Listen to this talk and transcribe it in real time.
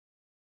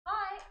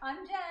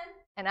I'm Jen.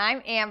 And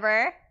I'm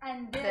Amber.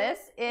 And this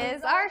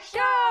is our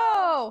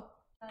show.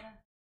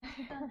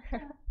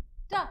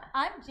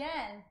 I'm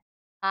Jen.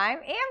 I'm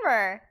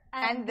Amber.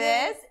 And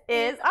this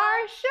is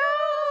our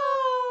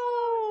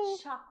show.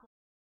 Chocolate.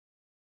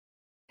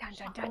 Dun,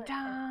 dun, dun,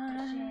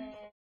 dun.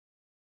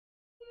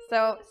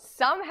 So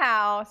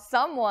somehow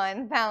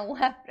someone found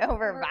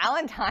leftover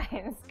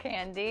Valentine's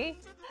candy.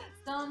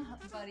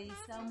 Somebody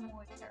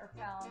somewhere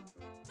found.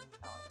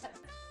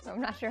 So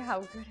I'm not sure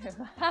how good it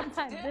was.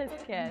 This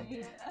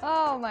kid.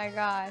 Oh my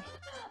gosh.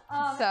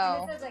 And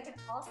it says I can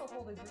also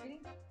hold a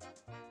greeting.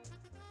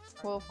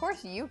 Well, of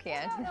course you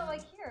can. No,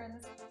 like here in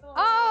this.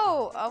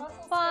 Oh,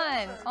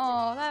 fun.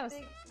 Oh, that was.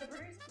 The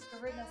producers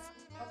have written us.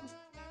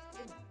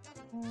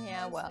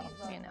 Yeah, well,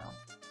 you know.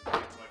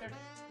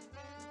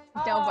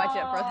 Don't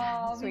budget for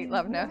that. Sweet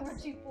love notes. We're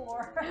too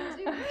poor.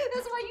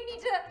 That's why you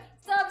need to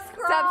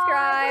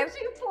subscribe.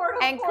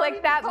 And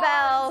click that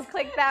bell.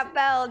 Click that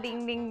bell.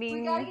 Ding, ding,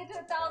 ding. We gotta get to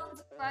 1,000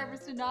 subscribers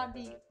to not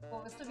be, well,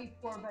 we'll still be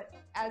poor, but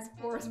as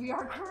poor as we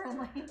are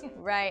currently.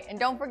 Right. And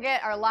don't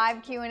forget our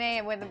live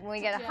Q&A when we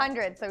get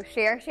 100. So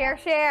share, share,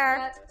 share.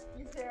 Yep,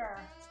 you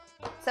share.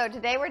 So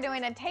today we're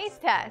doing a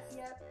taste test.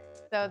 Yep.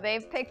 So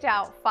they've picked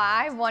out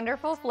 5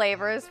 wonderful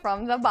flavors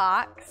from the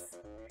box.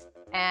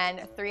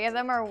 And 3 of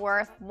them are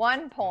worth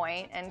 1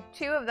 point, and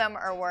 2 of them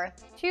are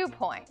worth 2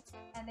 points.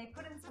 And they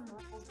put in some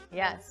rules.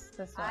 Yes,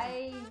 this one.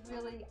 I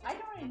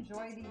don't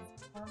enjoy these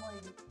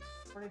normally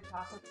sorted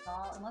chocolates at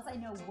all, unless I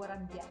know what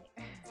I'm getting.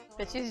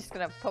 But she's just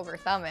gonna poke her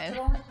thumb in. But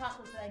only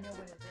chocolates that I know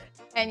what it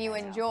is. And you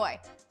enjoy.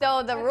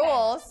 So the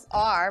rules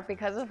are,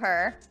 because of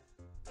her,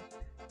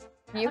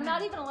 I'm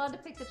not even allowed to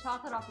pick the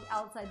chocolate off the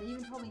outside. They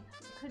even told me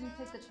you couldn't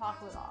pick the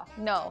chocolate off.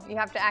 No, you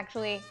have to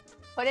actually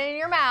put it in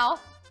your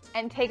mouth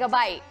and take a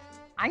bite.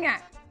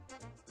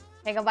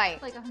 Take a bite.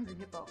 Like a hungry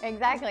hippo.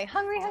 Exactly.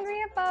 Hungry, hungry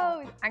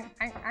hippos.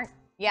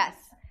 Yes.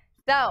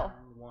 So.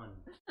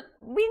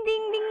 Ding,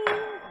 ding, ding.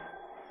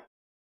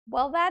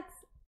 Well, that's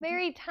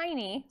very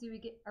tiny.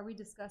 Are we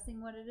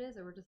discussing what it is,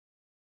 or we're just?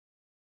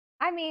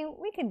 I mean,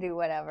 we can do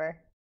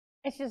whatever.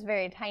 It's just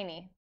very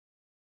tiny.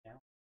 Yeah.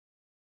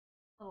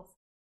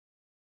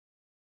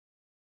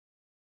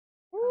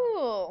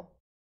 Ooh.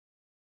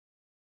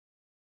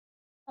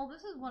 Oh,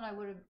 this is one I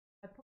would have.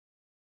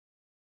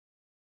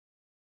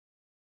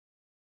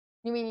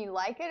 You mean you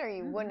like it, or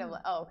you wouldn't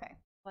have? Oh, okay.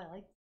 Oh, I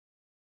like it.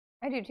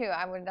 I do too.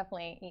 I would have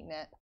definitely eaten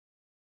it.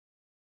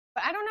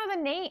 But I don't know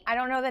the name. I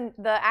don't know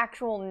the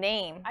actual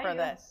name for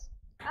this.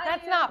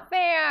 That's not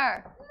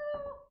fair.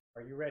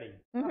 Are you ready?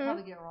 I'll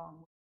probably get it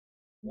wrong.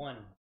 1,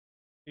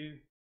 2,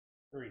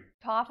 3.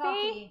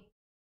 Toffee?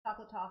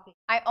 Chocolate toffee.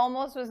 I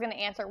almost was going to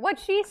answer what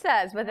she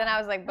says, but then I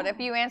was like, but if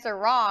you answer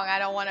wrong, I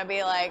don't want to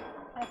be like.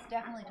 That's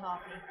definitely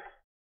toffee.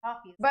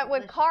 Toffee is but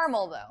delicious. With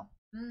caramel, though.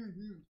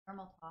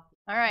 Caramel toffee.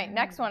 All right,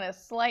 next one is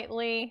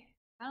slightly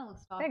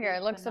bigger.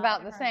 It looks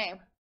about the same.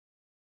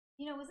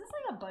 You know, was this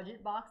like a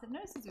budget box? I've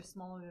noticed these are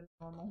smaller than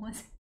normal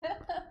ones.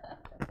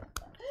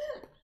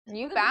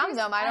 You found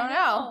them. I don't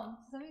know.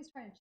 Somebody's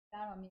trying to cheap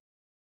out on me.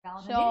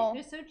 Valentines.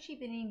 They're so cheap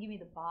they didn't even give me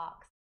the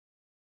box.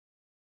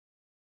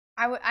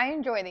 I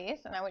enjoy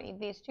these, and I would eat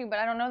these too, but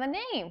I don't know the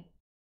name.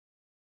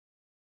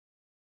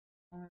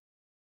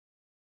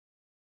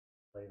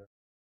 Flavor.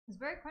 It's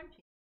very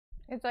crunchy.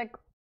 It's like.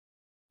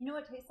 You know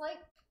what it tastes like?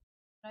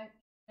 Can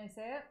I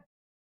say it?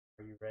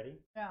 Are you ready?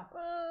 Yeah.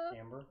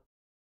 Amber?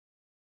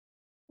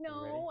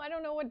 No, I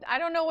don't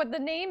know what the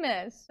name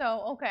is.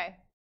 So okay.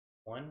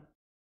 1,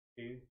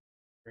 2,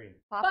 3.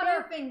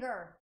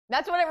 Butterfinger.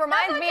 That's what it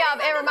reminds me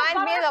of. It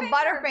reminds me of the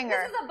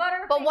Butterfinger. This is a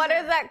Butterfinger. But what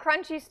is that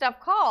crunchy stuff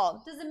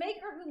called? Does the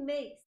maker who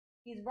makes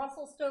these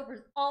Russell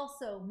Stovers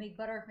also make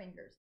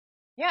Butterfingers?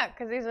 Yeah,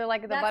 because these are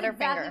like the Butterfinger. That's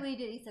exactly what he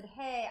did. He said,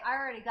 "Hey, I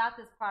already got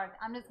this product.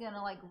 I'm just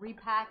gonna like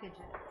repackage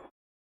it."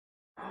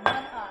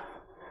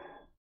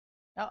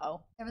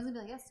 Uh-oh. Everyone's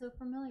gonna be like, "That's so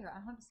familiar. I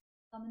don't have to stick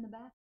my thumb in the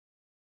back."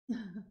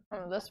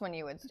 Oh, this one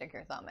you would stick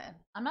your thumb in.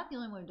 I'm not the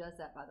only one who does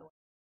that, by the way.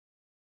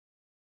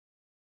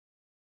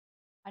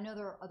 I know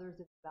there are others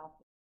that do out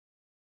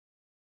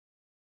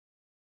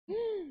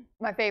there.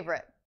 My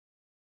favorite.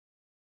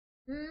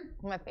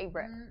 My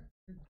favorite.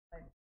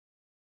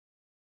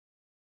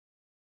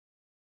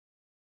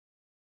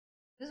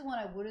 This is one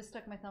I would have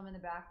stuck my thumb in the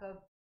back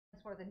of.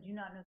 As far as I do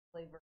not know the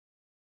flavor.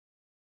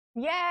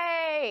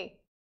 Yay!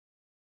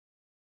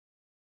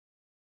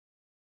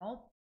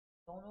 Nope.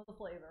 Don't know the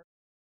flavor.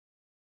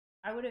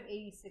 I would have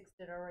 86'd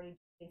it already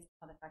based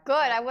on the fact. Good,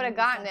 I would have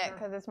gotten it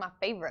because it's my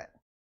favorite.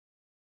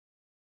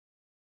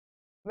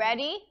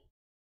 Ready?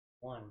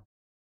 1,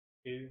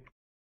 2,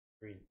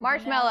 3.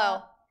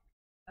 Marshmallow.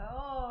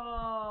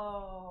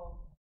 Oh.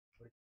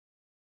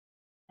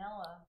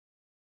 Vanilla.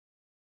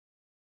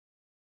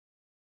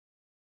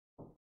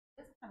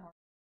 This kind of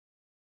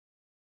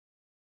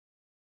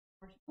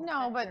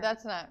No, but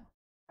that's not.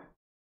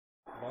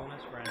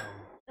 Bonus round.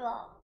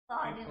 Oh,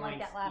 I didn't like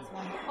that last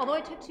one. Although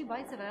I took 2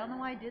 bites of it. I don't know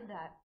why I did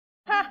that.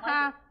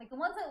 Like the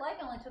ones I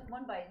like, I only took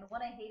 1 bite. And the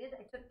one I hated,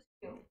 I took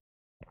 2.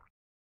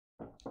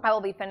 I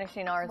will be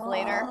finishing ours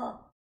later.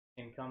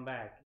 And come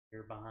back.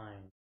 You're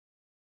behind.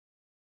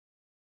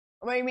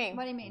 What do you mean?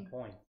 What do you mean?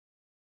 Points.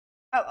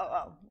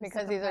 Oh.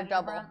 Because these are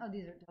double. Brown? Oh,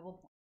 these are double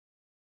points.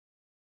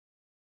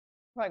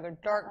 Like a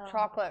dark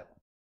chocolate.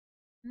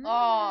 Mm.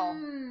 Oh.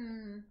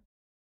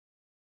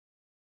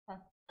 Huh.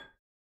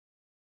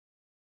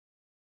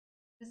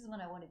 This is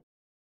when I wanted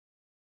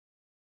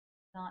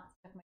not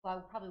stuck my.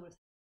 Well,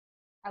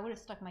 I would have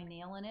stuck my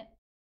nail in it.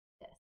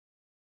 This.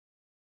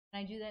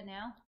 Can I do that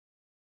now?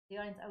 The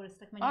audience, I would have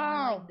stuck my nail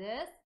in like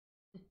this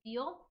to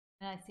feel,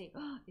 and I say,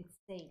 "Oh, it's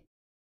safe."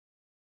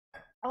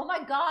 Oh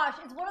my gosh,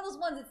 it's one of those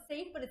ones that's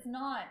safe, but it's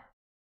not.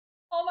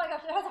 Oh my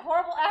gosh, it has a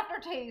horrible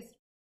aftertaste.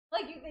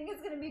 Like, you think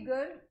it's gonna be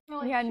good?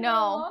 Like, yeah,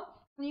 no.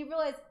 And you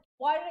realize,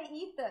 why did I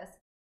eat this?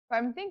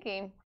 I'm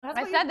thinking. That's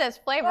I what said this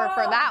flavor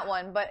for that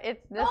one, but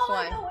it's this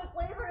one. I know what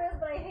flavor it is,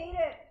 but I hate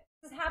it.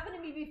 This happened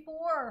to me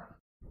before.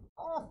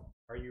 Oh.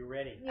 Are you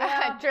ready?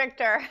 Yeah. Tricked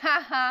her.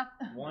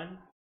 1,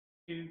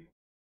 2,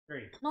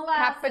 3.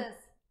 Molasses.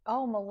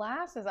 Oh,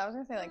 molasses. I was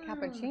gonna say like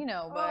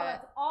cappuccino, but oh,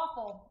 that's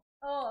awful.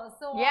 Oh, it's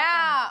so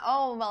yeah.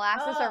 awesome. Oh,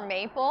 molasses or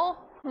maple.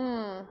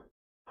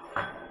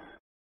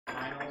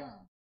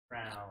 Final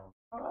round.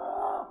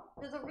 Oh,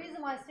 there's a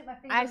reason why I stick my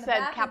finger I in the said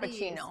back of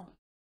these. cappuccino.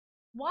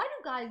 Why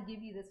do guys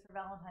give you this for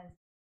Valentine's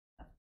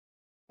Day?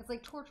 It's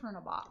like torture in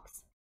a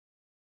box.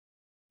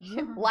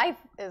 Life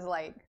is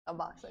like a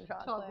box of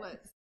chocolates.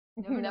 Chocolates.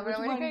 You never know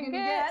what you're gonna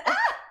get.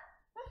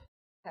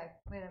 Okay,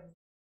 wait a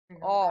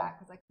minute. Oh,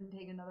 because I couldn't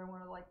take another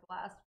one of like the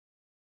last.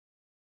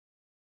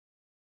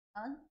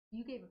 Huh?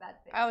 You gave a bad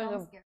face.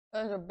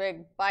 That was a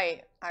big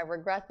bite. I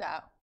regret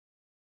that.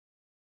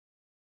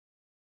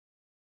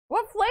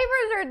 What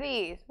flavors are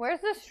these? Where's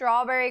the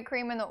strawberry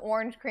cream and the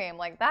orange cream?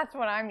 Like, that's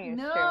what I'm used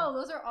to. No,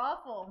 those are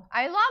awful.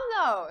 I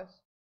love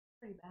those.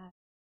 Pretty bad.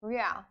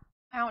 Yeah.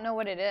 I don't know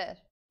what it is.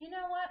 You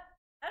know what?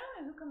 I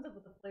don't know who comes up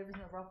with the flavors in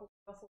the Russell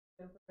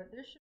flavor, but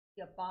there should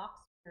be a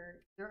box where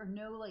there are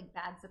no like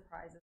bad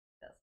surprises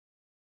like this.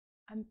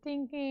 I'm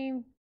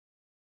thinking.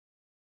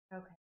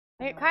 Okay.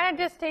 It kind of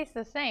just tastes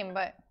the same,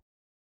 but.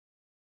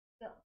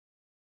 Still.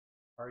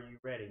 Are you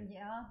ready?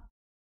 Yeah.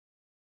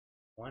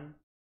 1,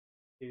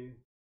 2,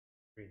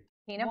 3.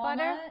 Peanut Walnut?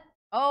 butter?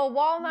 Oh,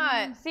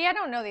 walnut. See, I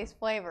don't know these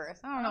flavors.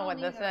 I don't know what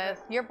this either. is.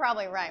 You're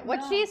probably right. What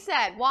No. she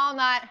said,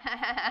 walnut.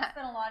 I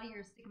spent a lot of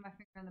years sticking my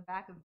finger in the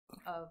back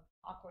of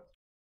awkward.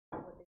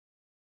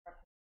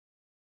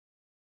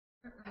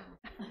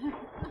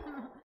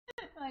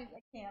 I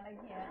can't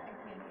even.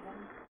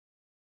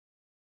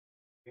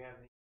 You have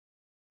any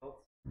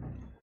results?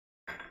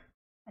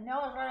 I know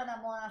I was right on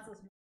that molasses.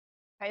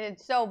 I did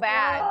so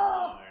bad.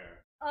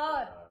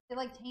 Oh, it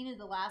like tainted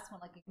the last one.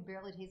 Like I can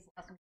barely taste the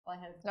last one. All I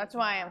had. That's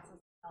why I'm.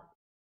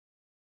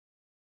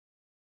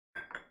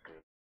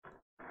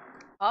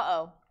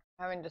 Uh-oh.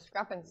 Having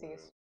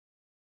discrepancies.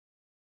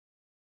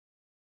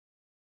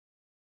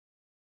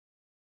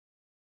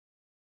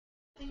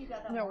 I think you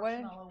got that No,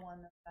 what? marshmallow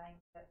one.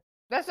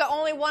 That's the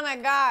only one I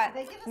got.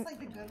 They give us like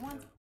the good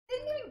ones. They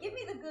didn't even give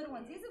me the good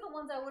ones. These are the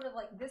ones I would have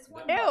like. This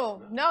one.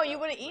 Ew. No, you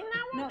would have eaten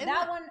that one? No,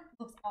 that one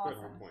looks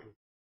awesome.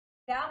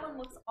 That one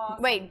looks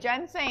awesome. Wait,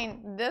 Jen's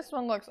saying this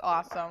one looks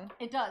awesome.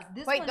 It does.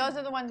 This Wait, one, those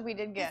are the ones we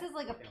did get. This is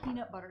like a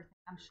peanut butter thing.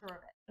 I'm sure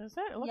of it. Is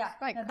it? It looks Yeah.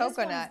 like now, coconut. This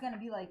one is gonna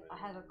be like I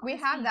have a. We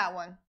crispy, had that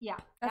one. Yeah,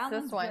 That's that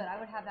this one's one. good. I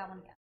would have that one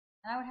again,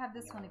 and I would have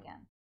this one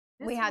again.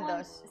 This We had one,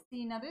 those.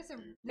 See, now there's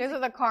These are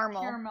the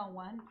caramel. caramel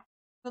one.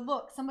 But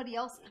look, somebody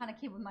else kind of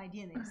came with my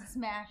idea and they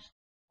smashed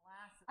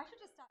glasses. I should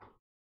just stop.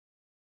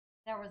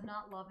 There was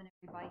not love in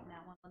every bite in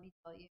that one, let me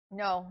tell you.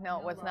 No, it No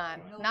was love. not.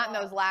 No Not in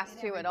love those last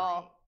in two every at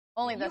all. bite.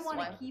 Only If this you want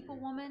one. to keep a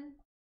woman,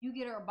 you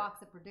get her a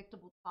box of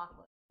predictable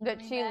chocolate. That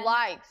Green she bag,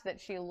 likes. That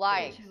she that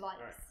likes. she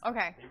likes.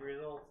 Okay. The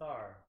results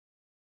are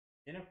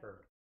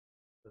Jennifer.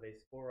 So they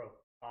score a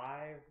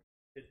 5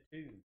 to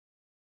 2.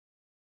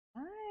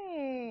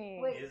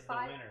 Nice. Wait, Is the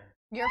 5? winner.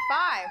 You're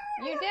 5.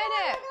 You did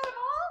I it. got them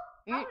all?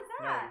 How was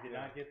No, that? you did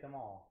not get them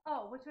all.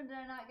 Oh, which one did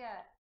I not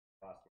get?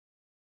 Last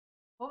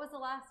What was the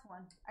last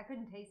one? I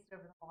couldn't taste it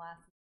over the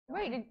molasses.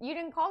 Wait, you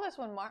didn't call this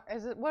one Mark?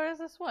 Is it? What is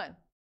this one?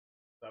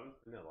 That was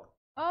vanilla.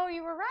 Oh,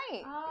 you were right.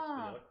 It's Oh.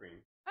 vanilla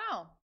cream.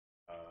 Oh.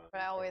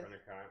 But I always. Count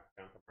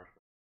the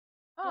marshmallow.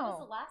 What was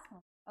Oh. the last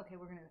one? Okay,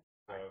 we're gonna.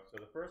 So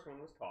the first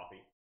one was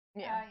coffee.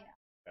 Yeah.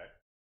 Yeah.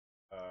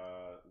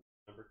 Okay.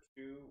 Number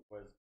 2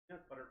 was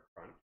peanut butter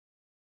crunch.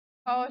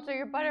 Oh, so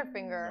your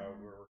Butterfinger. So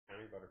we're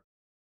counting butter.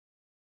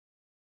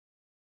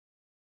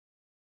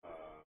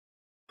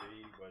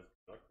 3 was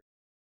vanilla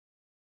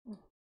cream.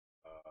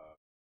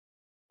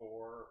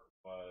 4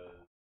 was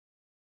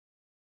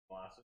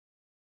molasses.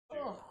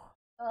 Oh,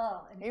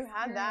 oh. An You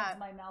had experience that.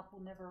 My mouth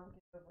will never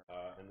get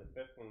over. And the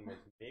 5th one was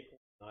maple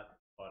nut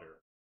butter.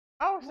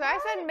 Oh, so I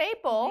said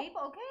maple.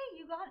 Maple. Okay,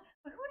 you got it.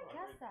 But who would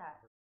have guessed that?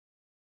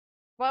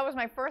 Well, it was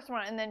my first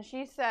one, and then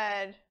she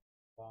said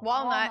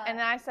walnut, and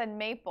then I said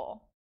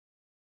maple.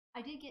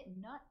 I did get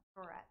nut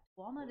correct.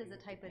 Walnut is a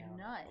type of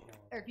nut.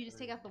 Or if you just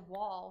take out the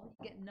wall,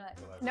 you get nut.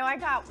 No, I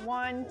got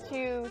 1,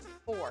 2,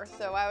 4,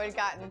 so I would have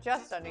gotten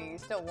just under you.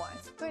 Still won.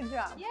 Good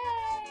job. Yay!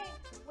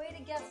 Way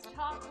to guess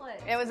chocolate.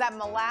 It was that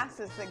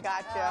molasses that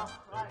got you. Oh,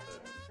 right.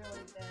 It's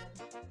really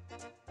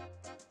good.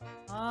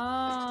 Oh,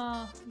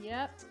 Oh,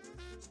 yep.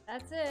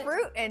 That's it.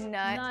 Fruit and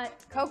nut.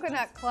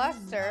 Coconut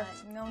cluster.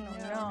 No.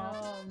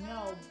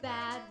 No.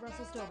 Bad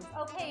Russell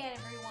Stovers. Okay,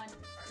 everyone.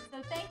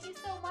 So thank you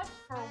so much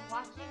for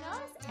watching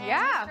us. And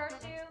Yeah. Be sure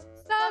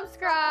to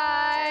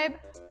Subscribe.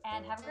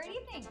 and have a great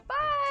evening.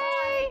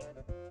 Bye.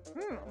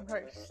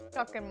 I'm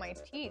stuck in my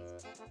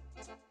teeth.